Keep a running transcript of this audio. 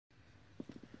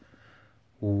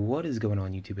What is going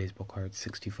on, YouTube? Baseball Cards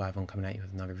 625. I'm coming at you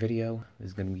with another video. This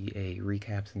is going to be a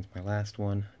recap since my last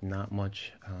one. Not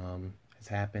much has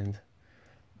happened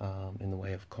in the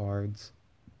way of cards,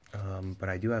 but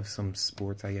I do have some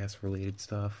sports, I guess, related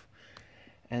stuff.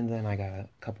 And then I got a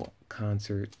couple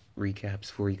concert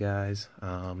recaps for you guys.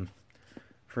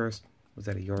 First was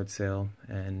at a yard sale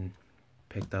and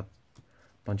picked up a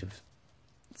bunch of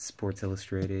Sports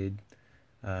Illustrated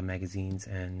magazines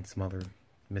and some other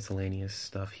miscellaneous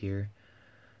stuff here.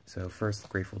 So first,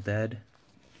 Grateful Dead.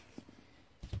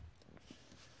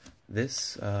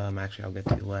 This, actually I'll get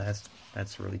to last.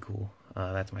 That's really cool.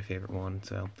 That's my favorite one.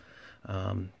 So,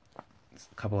 a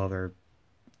couple other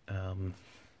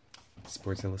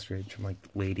Sports Illustrated from like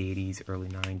late 80s, early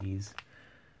 90s.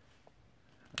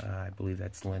 I believe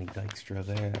that's Lenny Dykstra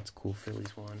there. That's a cool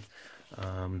Phillies one.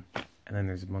 And then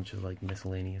there's a bunch of like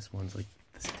miscellaneous ones, like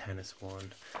this tennis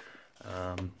one.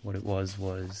 What it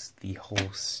was the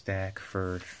whole stack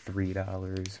for $3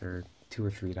 or $2 or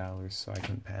 $3, so I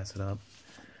couldn't pass it up.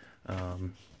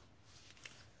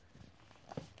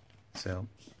 So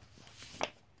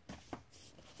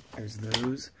there's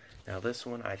those. Now this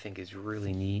one I think is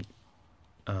really neat.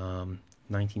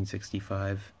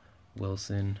 1965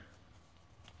 Wilson.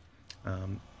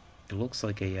 It looks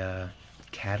like a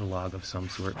catalog of some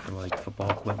sort for like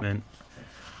football equipment.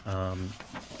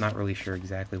 Not really sure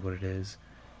exactly what it is,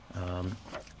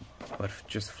 but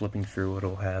just flipping through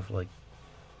it'll have like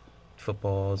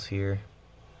footballs here.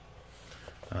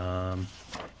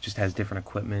 Just has different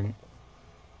equipment,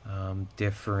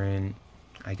 different,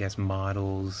 I guess,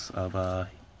 models of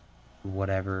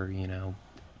whatever, you know,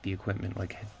 the equipment,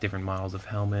 like different models of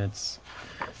helmets,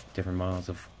 different models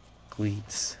of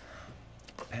cleats,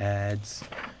 pads,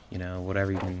 you know,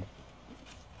 whatever you can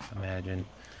imagine.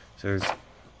 So there's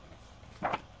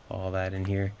all that in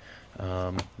here.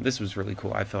 This was really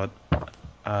cool. I thought,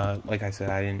 like I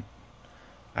said,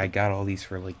 I got all these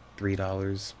for like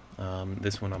 $3.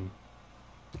 This one I'm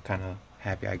kind of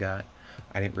happy I got.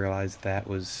 I didn't realize this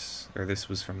was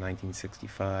from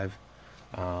 1965.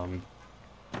 All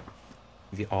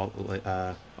the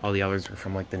others were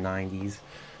from like the 90s.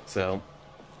 So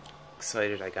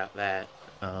excited I got that.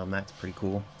 That's pretty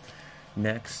cool.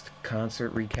 Next,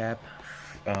 concert recap.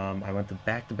 I went to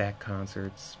back-to-back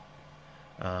concerts,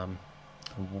 2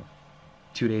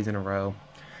 days in a row,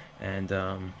 and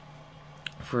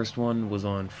first one was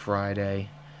on Friday.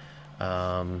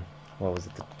 What was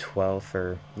it, the 12th,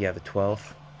 or yeah, the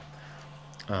 12th.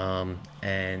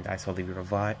 And I saw the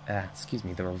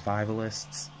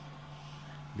Revivalists.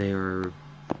 They are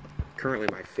currently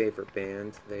my favorite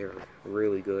band. They are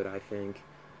really good, I think,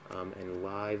 and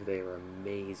live they are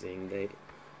amazing.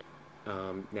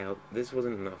 Now, this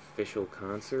wasn't an official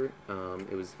concert.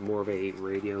 It was more of a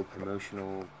radio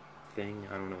promotional thing.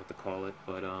 I don't know what to call it,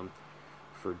 but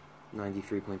for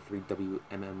 93.3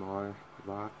 WMMR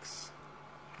Rocks.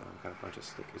 Got a bunch of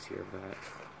stickers here of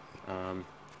that.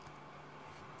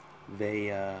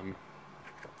 They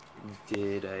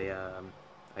did I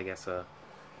guess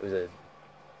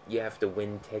you have to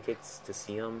win tickets to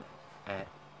see them at,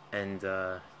 and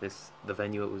the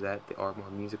venue it was at, the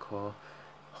Ardmore Music Hall,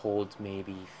 holds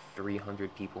maybe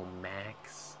 300 people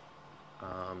max,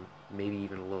 maybe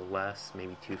even a little less,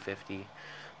 maybe 250,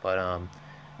 but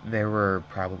there were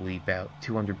probably about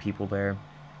 200 people there,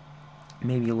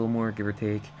 maybe a little more, give or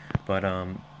take, but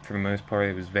for the most part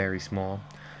it was very small,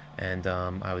 and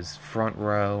I was front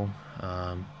row,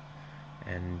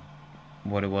 and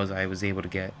what it was, I was able to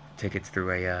get tickets through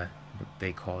what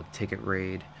they call Ticket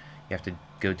Raid. You have to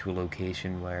go to a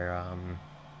location where,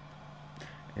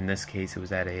 in this case, it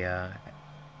was at a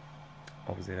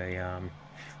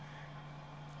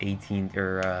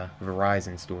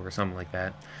Verizon store or something like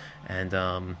that, and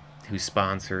who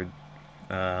sponsored,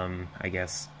 I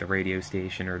guess, the radio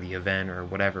station or the event or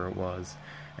whatever it was,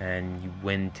 and you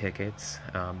win tickets.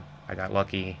 I got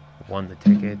lucky, won the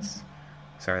tickets.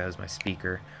 Sorry, that was my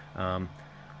speaker.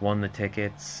 Won the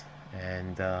tickets,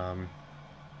 and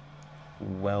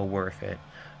well worth it.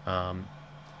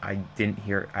 I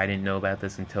didn't know about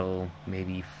this until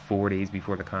maybe 4 days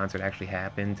before the concert actually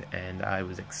happened, and I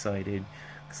was excited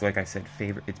because, like I said,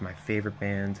 it's my favorite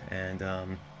band,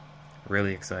 and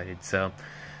really excited. So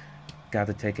got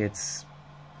the tickets,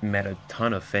 met a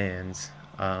ton of fans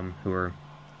who are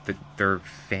their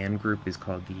fan group is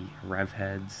called the Rev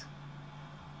Heads,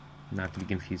 not to be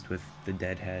confused with the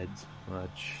Deadheads,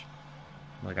 which,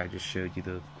 like I just showed you,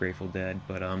 the Grateful Dead,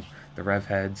 but the Rev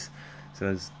Heads.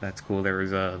 So that's cool. There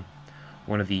was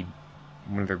one of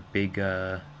their big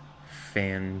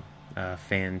fan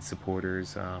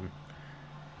supporters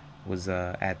was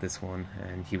at this one,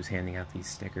 and he was handing out these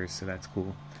stickers, so that's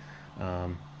cool.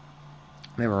 Um,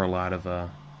 there were a lot of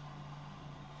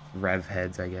Rev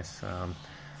heads, I guess.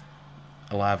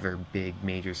 A lot of their big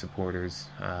major supporters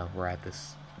were at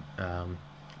this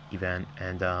event,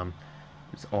 and it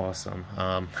was awesome.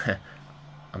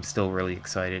 I'm still really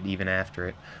excited even after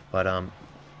it. But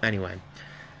anyway,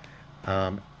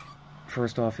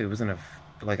 first off, it wasn't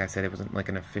like I said, it wasn't like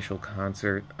an official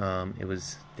concert.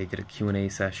 They did a Q&A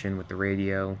session with the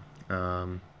radio,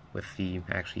 with the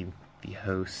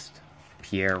host,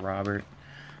 Pierre Robert.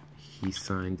 He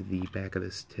signed the back of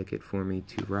this ticket for me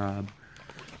to Rob.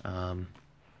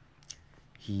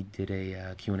 He did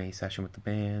a Q&A session with the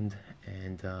band,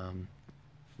 and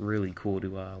really cool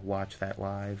to watch that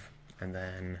live. And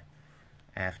then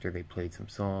after they played some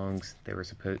songs,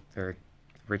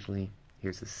 originally,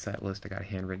 here's the set list. I got a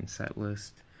handwritten set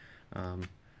list.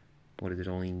 What is it,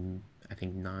 only, I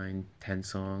think 9, 10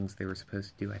 songs they were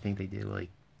supposed to do. I think they did like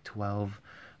 12,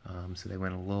 so they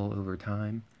went a little over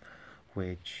time,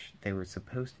 which they were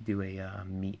supposed to do a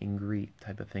meet and greet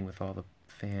type of thing with all the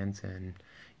fans and,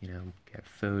 you know, get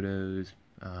photos,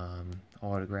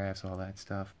 autographs, all that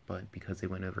stuff. But because they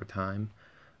went over time,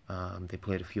 they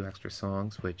played a few extra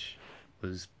songs, which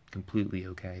was completely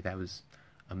okay. That was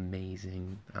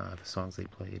amazing, the songs they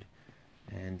played.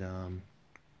 And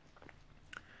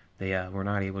they were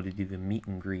not able to do the meet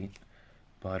and greet,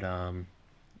 but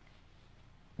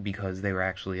because they were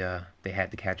actually, they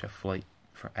had to catch a flight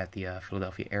at the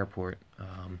Philadelphia airport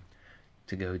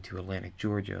to go to Atlanta,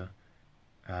 Georgia,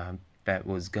 that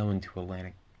was going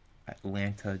to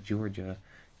Atlanta, Georgia,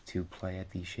 to play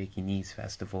at the Shaky Knees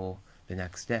Festival the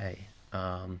next day.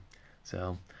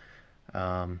 So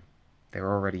they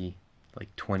were already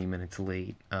like 20 minutes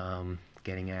late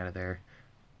getting out of there.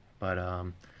 But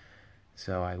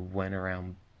so I went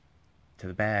around to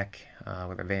the back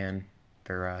where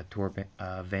their tour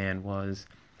van was,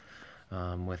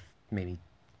 with maybe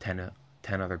 10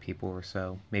 other people or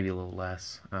so, maybe a little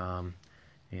less.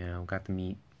 You know, got to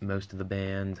meet most of the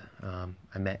band.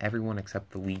 I met everyone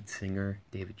except the lead singer,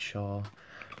 David Shaw.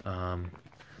 At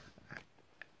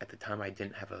the time, I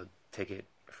didn't have a ticket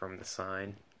from the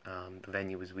sign. The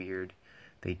venue was weird.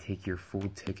 They take your full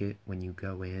ticket when you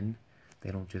go in. They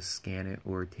don't just scan it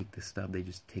or take the stub. They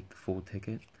just take the full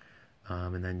ticket.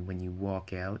 And then when you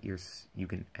walk out, you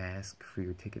can ask for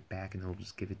your ticket back, and they'll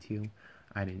just give it to you.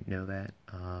 I didn't know that.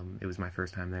 It was my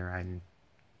first time there, and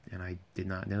I did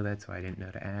not know that, so I didn't know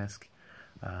to ask.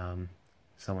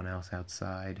 Someone else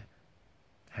outside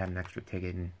had an extra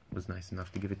ticket and was nice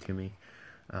enough to give it to me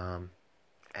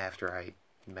after I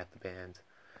met the band.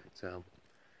 So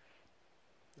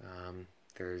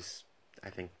there's, I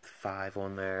think, 5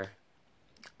 on there.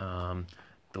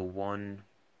 The one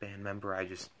band member I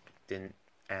just didn't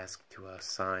ask to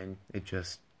sign. It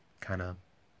just kind of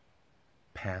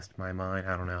passed my mind.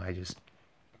 I don't know, I just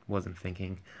wasn't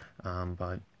thinking,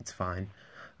 but it's fine.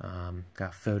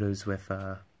 Got photos with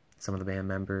some of the band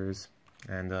members,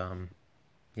 and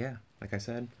yeah, like I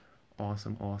said,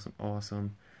 awesome.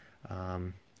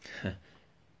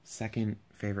 Second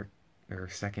favorite, or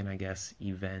second, I guess,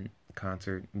 event,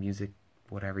 concert, music,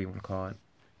 whatever you want to call it,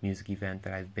 music event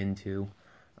that I've been to,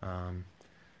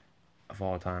 of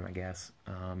all time, I guess.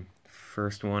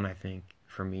 First one, I think,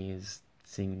 for me, is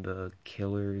seeing the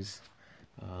Killers.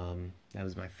 That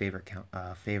was my favorite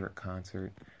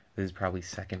concert. This is probably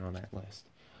second on that list.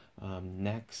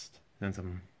 Next, since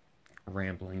I'm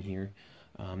rambling here,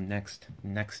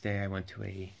 next day I went to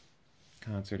a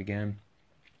concert again.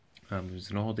 It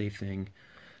was an all-day thing.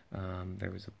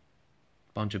 There was a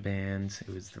bunch of bands.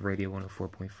 It was the Radio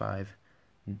 104.5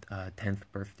 10th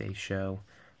birthday show.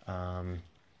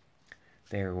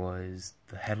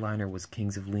 The headliner was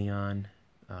Kings of Leon.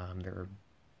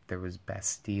 There was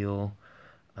Bastille,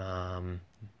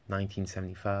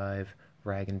 1975,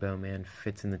 Rag and Bone Man,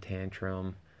 Fits in the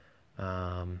Tantrum,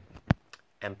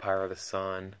 Empire of the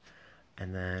Sun,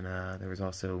 and then there was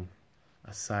also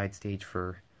a side stage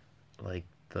for like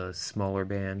the smaller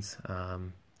bands,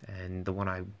 and the one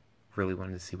I really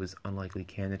wanted to see was Unlikely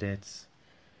Candidates,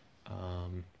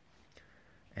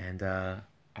 and I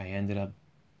ended up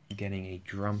getting a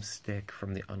drumstick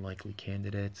from the Unlikely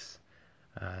Candidates.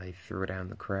 They threw it out in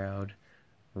the crowd.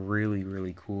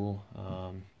 Really cool.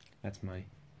 That's my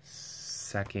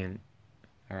second,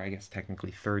 or I guess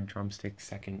technically third drumstick,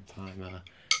 second time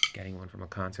getting one from a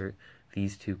concert.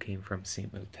 These two came from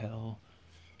St. Motel.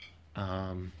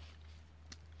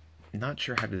 Not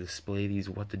sure how to display these,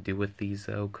 what to do with these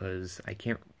though, because I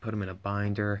can't put them in a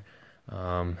binder.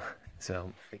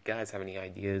 So if you guys have any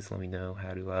ideas, let me know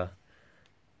how to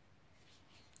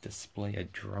display a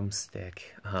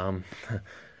drumstick, that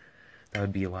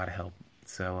would be a lot of help.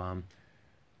 So,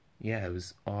 yeah, it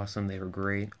was awesome. They were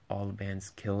great. All the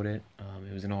bands killed it.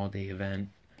 It was an all-day event.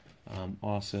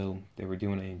 Also, they were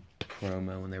doing a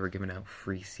promo and they were giving out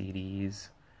free CDs.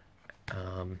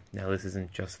 Now this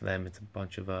isn't just them, it's a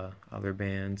bunch of other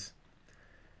bands.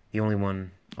 The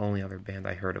only other band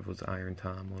I heard of was Iron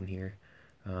Tom on here.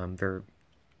 They're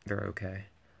okay.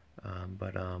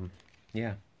 But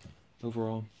yeah,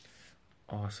 overall,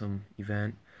 awesome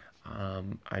event.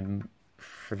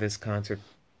 For this concert,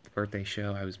 birthday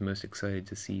show, I was most excited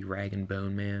to see Rag and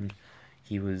Bone Man.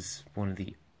 He was one of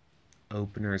the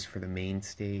openers for the main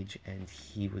stage, and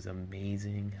he was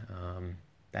amazing.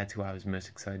 That's who I was most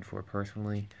excited for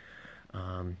personally.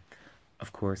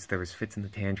 Of course, there was Fitz and the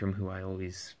Tantrum, who have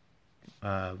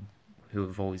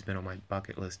always been on my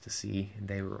bucket list to see.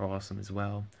 They were awesome as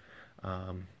well.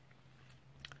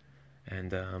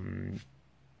 And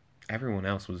everyone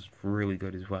else was really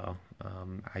good as well.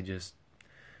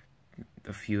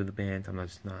 A few of the bands, I'm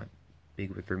just not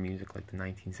big with their music, like the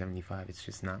 1975. It's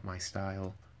just not my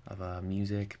style of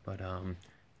music, but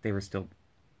they were still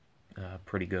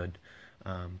pretty good.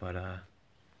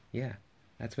 Yeah,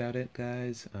 that's about it,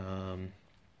 guys.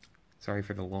 Sorry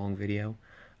for the long video.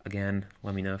 Again,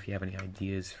 let me know if you have any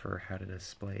ideas for how to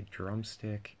display a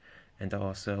drumstick. And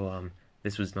also,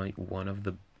 this was night 1 of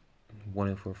the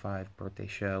 1045 birthday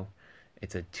show.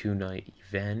 It's a 2-night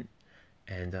event,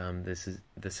 and this is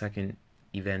the second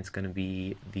event's going to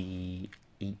be the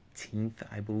 18th,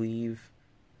 I believe.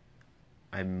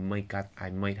 I might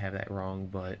have that wrong,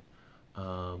 but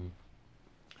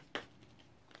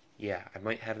yeah, I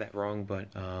might have that wrong, but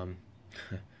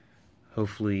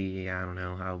hopefully, I don't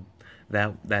know how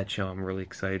that show I'm really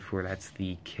excited for. That's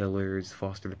the Killers,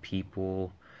 Foster the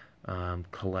People,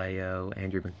 Kaleo,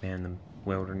 Andrew McMahon, The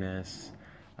Wilderness,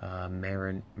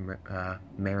 Marion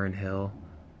Hill,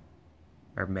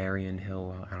 or Marion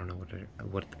Hill. I don't know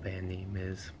what the band name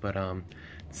is, but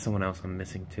someone else I'm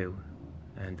missing too.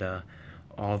 And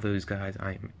all those guys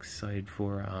I am excited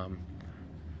for.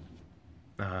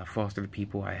 Foster the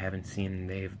People I haven't seen.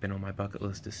 They've been on my bucket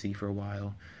list to see for a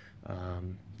while.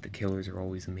 The Killers are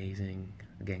always amazing.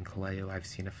 Again, Kaleo I've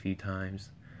seen a few times.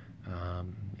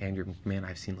 Andrew McMahon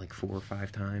I've seen like 4 or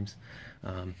 5 times.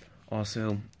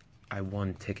 Also, I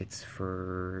won tickets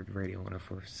for Radio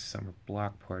 104 Summer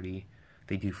Block Party.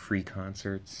 They do free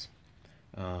concerts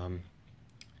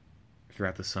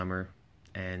throughout the summer,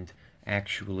 and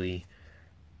actually,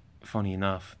 funny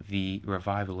enough, the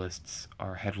Revivalists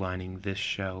are headlining this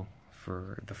show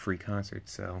for the free concert,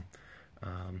 so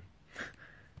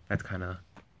that's kind of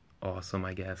awesome,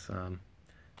 I guess.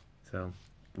 So,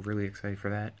 really excited for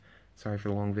that. Sorry for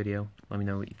the long video. Let me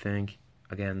know what you think.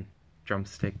 Again,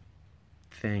 drumstick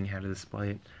thing, how to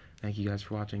display it. Thank you guys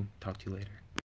for watching. Talk to you later.